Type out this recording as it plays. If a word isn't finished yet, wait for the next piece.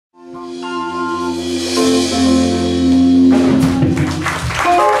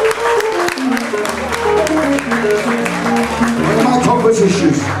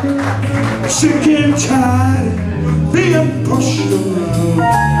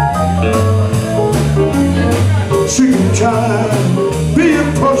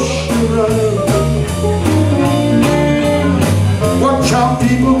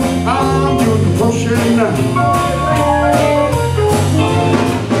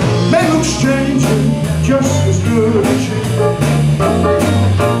good as you.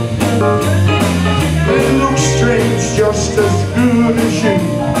 They look strange just as good as you.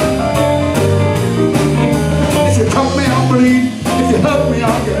 If you cut me, I'll bleed. If you hurt me,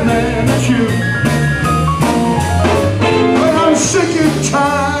 I'll get mad at you. But I'm sick and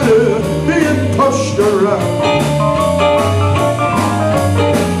tired of being pushed around.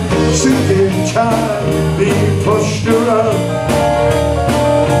 Sick and tired of being pushed around.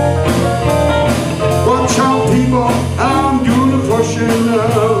 Watch out, people, I'm doing the pushing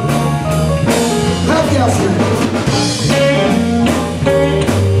now. Pat Gaffney.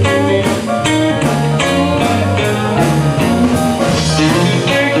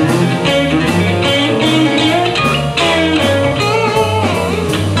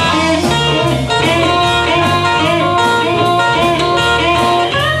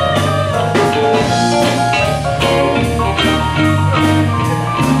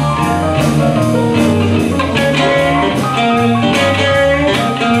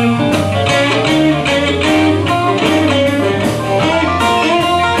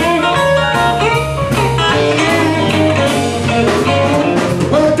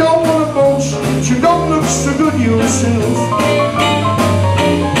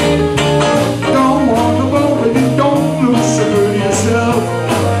 Don't want to go, but you don't look so good yourself.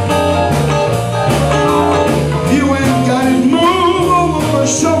 You ain't got it, move over for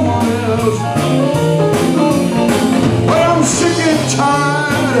someone else. But I'm sick and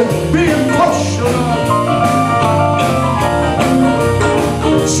tired of being pushed around.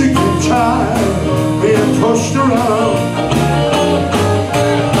 Sick and tired of being pushed around.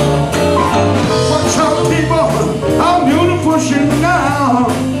 Watch out, people, I'm doing the pushing now.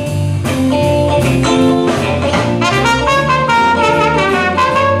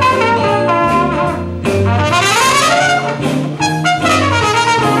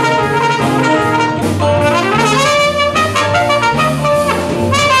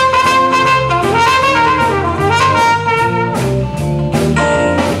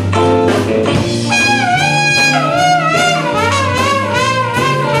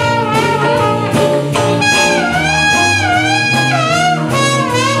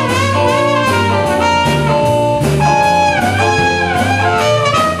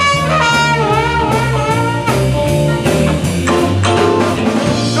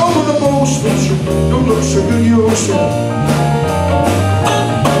 Don't look so good yourself.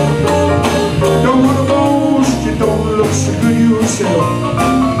 Don't want to boast, you don't look so good yourself.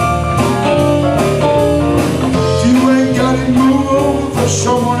 If you ain't got it, move over for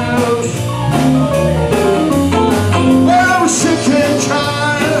someone else. Well, I'm sick and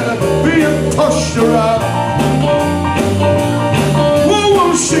tired of being pushed around. Whoa,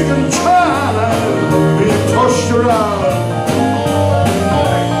 I'm sick and tired.